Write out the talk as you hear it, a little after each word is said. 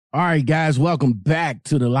All right, guys, welcome back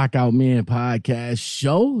to the Lockout Man podcast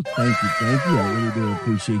show. Thank you. I really do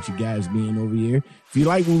appreciate you guys being over here. If you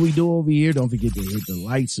like what we do over here, don't forget to hit the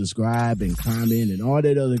like, subscribe, and comment, and all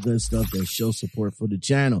that other good stuff that shows support for the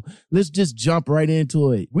channel. Let's just jump right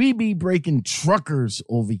into it. We be breaking truckers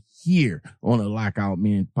over here on the Lockout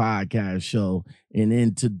Man podcast show. And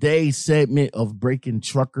in today's segment of Breaking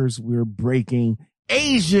Truckers, we're breaking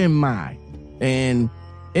Asian Mai. And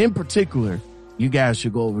in particular, you guys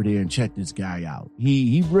should go over there and check this guy out.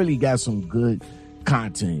 He really got some good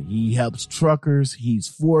content. He helps truckers. He's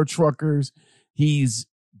for truckers. He's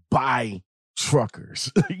by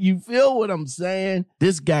truckers. You feel what I'm saying?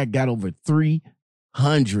 This guy got over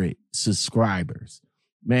 300 subscribers.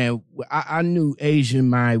 Man, I knew Asian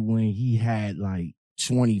Mai when he had like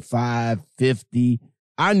 25, 50.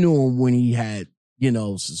 I knew him when he had,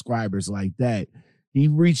 subscribers like that. He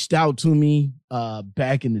reached out to me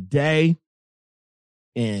back in the day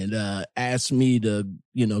and asked me to,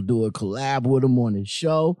 do a collab with him on his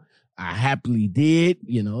show. I happily did,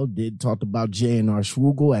 did talk about J&R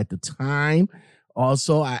Schwugel at the time.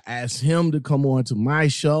 Also, I asked him to come on to my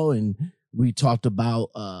show, and we talked about,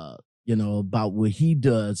 about what he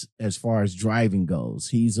does as far as driving goes.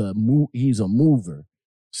 He's a mover.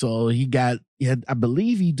 So I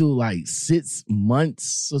believe he do like 6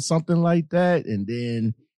 months or something like that. And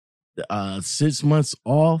then 6 months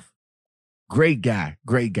off. Great guy,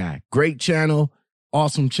 great channel,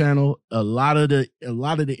 awesome channel. A lot of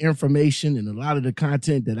the information and a lot of the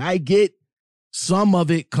content that I get, some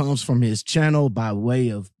of it comes from his channel by way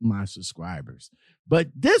of my subscribers. But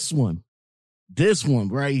this one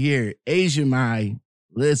right here, Asian Mai,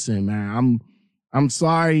 listen, man, I'm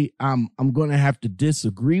sorry. I'm going to have to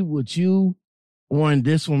disagree with you on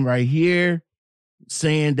this one right here,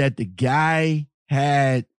 saying that the guy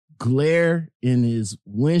had glare in his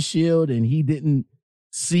windshield and he didn't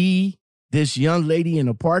see this young lady in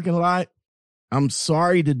the parking lot. I'm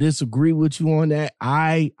sorry to disagree with you on that.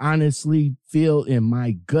 I honestly feel in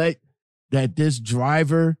my gut that this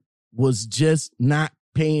driver was just not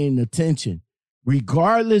paying attention.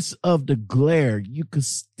 Regardless of the glare, you could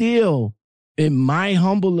still, in my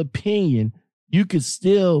humble opinion, you could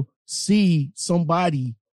still see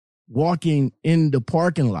somebody walking in the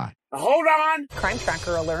parking lot. Hold on. Crime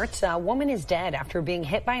Tracker alert. A woman is dead after being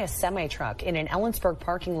hit by a semi-truck in an Ellensburg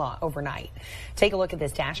parking lot overnight. Take a look at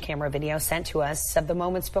this dash camera video sent to us of the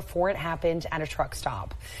moments before it happened at a truck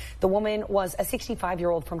stop. The woman was a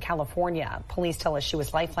 65-year-old from California. Police tell us she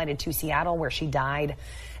was life-flighted to Seattle, where she died.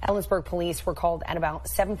 Ellensburg police were called at about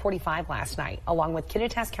 7:45 last night, along with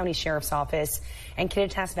Kittitas County Sheriff's Office and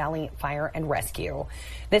Kittitas Valley Fire and Rescue.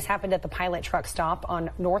 This happened at the Pilot truck stop on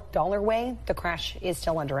North Dollar Way. The crash is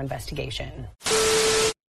still under investigation.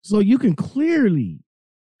 So you can clearly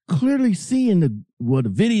see in the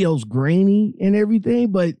video's grainy and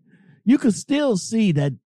everything, but you can still see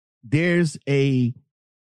that there's a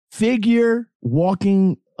figure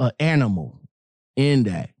walking an animal in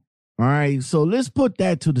that. All right, so let's put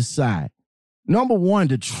that to the side. Number one,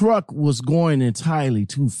 the truck was going entirely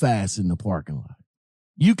too fast in the parking lot.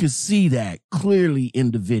 You could see that clearly in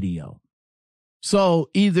the video. So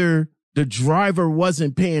either the driver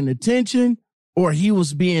wasn't paying attention or he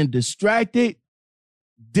was being distracted.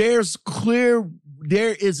 There is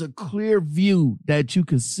a clear view that you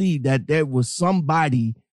can see that there was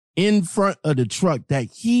somebody in front of the truck that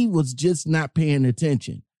he was just not paying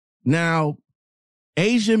attention. Now,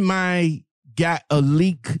 Asian Mai got a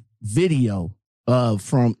leak video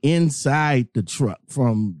from inside the truck,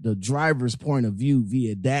 from the driver's point of view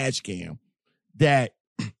via dash cam, that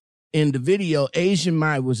in the video, Asian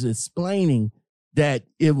Mai was explaining that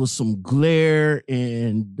it was some glare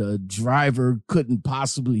and the driver couldn't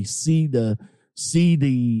possibly see the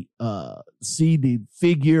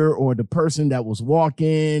figure or the person that was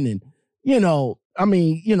walking. And,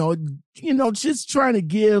 just trying to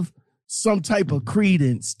give some type of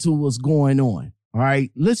credence to what's going on. All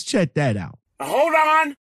right, let's check that out. Hold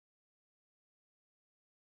on.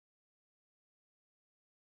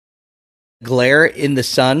 Glare in the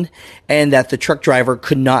sun, and that the truck driver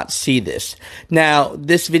could not see this. Now,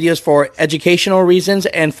 this video is for educational reasons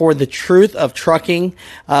and for the truth of trucking.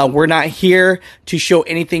 We're not here to show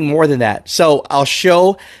anything more than that. So I'll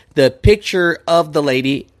show the picture of the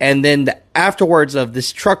lady and then the afterwards of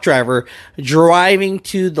this truck driver driving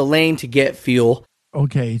to the lane to get fuel.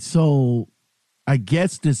 Okay, so I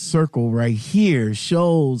guess this circle right here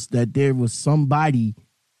shows that there was somebody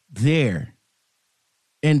there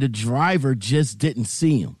and the driver just didn't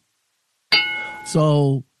see him.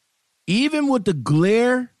 So even with the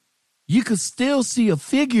glare, you could still see a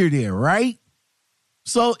figure there, right?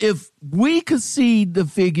 So if we could see the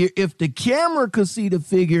figure, if the camera could see the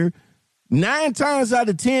figure, 9 times out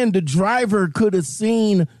of 10, the driver could have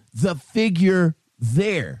seen the figure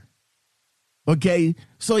there. Okay,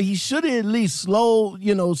 so he should have at least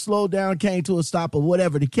slowed down, came to a stop, or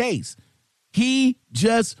whatever the case. He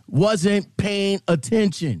just wasn't paying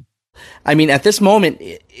attention. I mean, at this moment,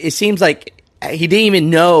 it seems like he didn't even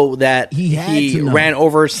know that he ran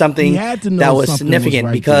over something that was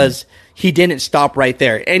significant because he didn't stop right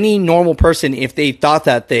there. Any normal person, if they thought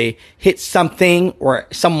that they hit something or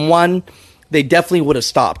someone, they definitely would have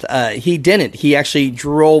stopped. He didn't. He actually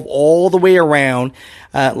drove all the way around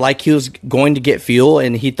like he was going to get fuel,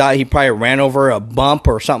 and he thought he probably ran over a bump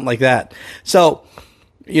or something like that. So,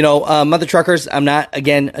 mother truckers, I'm not,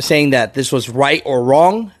 again, saying that this was right or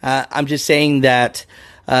wrong. I'm just saying that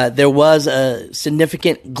there was a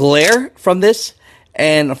significant glare from this.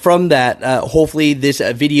 And from that, hopefully this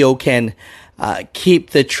video can keep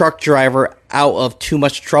the truck driver out of too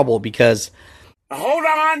much trouble because... Hold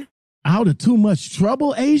on. Out of too much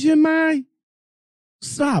trouble, Asian Mai?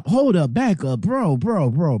 Stop. Hold up. Back up. Bro.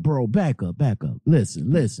 Back up.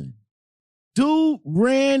 Listen. Dude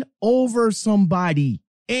ran over somebody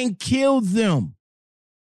and killed them.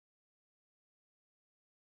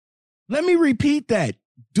 Let me repeat that.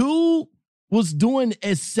 Dude was doing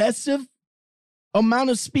excessive amount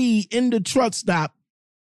of speed in the truck stop,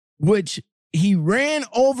 which he ran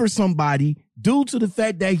over somebody due to the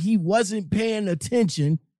fact that he wasn't paying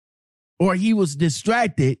attention or he was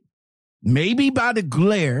distracted, maybe by the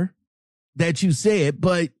glare that you said,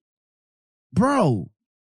 but bro,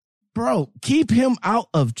 keep him out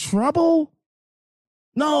of trouble?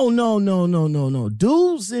 No.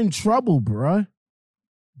 Dude's in trouble, bruh.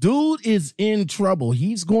 Dude is in trouble.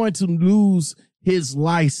 He's going to lose his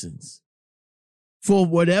license for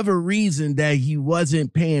whatever reason that he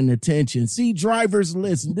wasn't paying attention. See, drivers,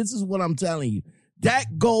 listen, this is what I'm telling you.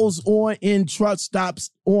 That goes on in truck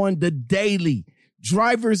stops on the daily.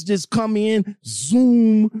 Drivers just come in,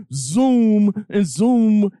 zoom,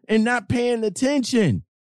 and not paying attention.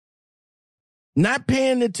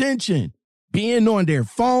 Being on their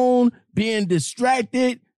phone, being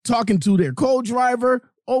distracted, talking to their co-driver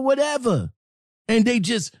or whatever. And they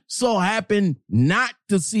just so happen not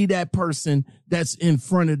to see that person that's in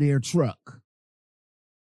front of their truck.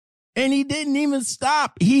 And he didn't even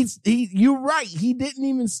stop. You're right. He didn't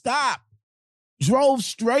even stop. Drove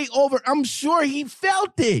straight over. I'm sure he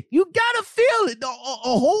felt it. You gotta feel it. A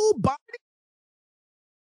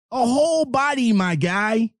whole body, my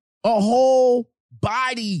guy. A whole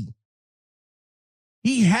body.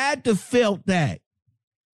 He had to feel that.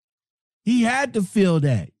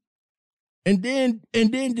 And then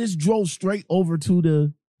just drove straight over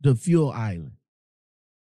to the fuel island.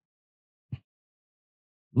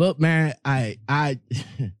 Look, man, I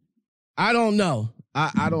don't know.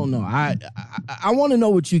 I don't know. I want to know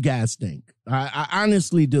what you guys think. I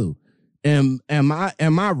honestly do. Am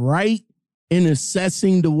I right in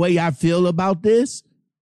assessing the way I feel about this?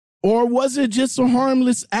 Or was it just a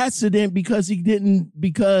harmless accident because he didn't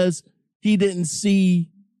see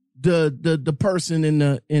the person in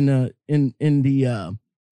the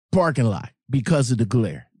parking lot because of the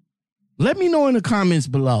glare? Let me know in the comments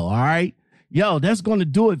below, all right? Yo, that's going to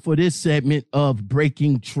do it for this segment of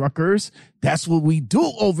Breaking Truckers. That's what we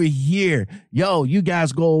do over here. Yo, you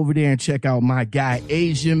guys go over there and check out my guy,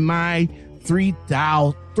 Asian Mai,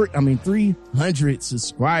 300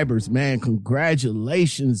 subscribers, man.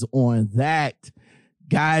 Congratulations on that.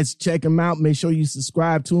 Guys, check him out. Make sure you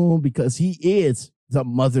subscribe to him because he is the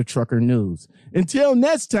Mother Trucker News. Until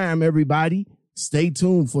next time, everybody, stay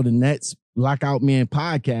tuned for the next Lockout Man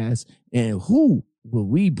podcast. And who will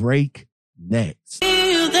we break next?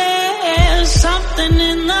 There's something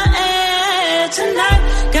in the air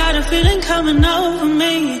tonight. Got a feeling coming over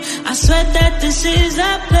me. I swear that this is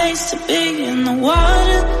that place to be. In the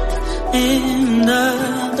water, in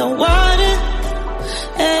the water,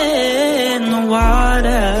 in the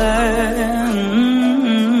water.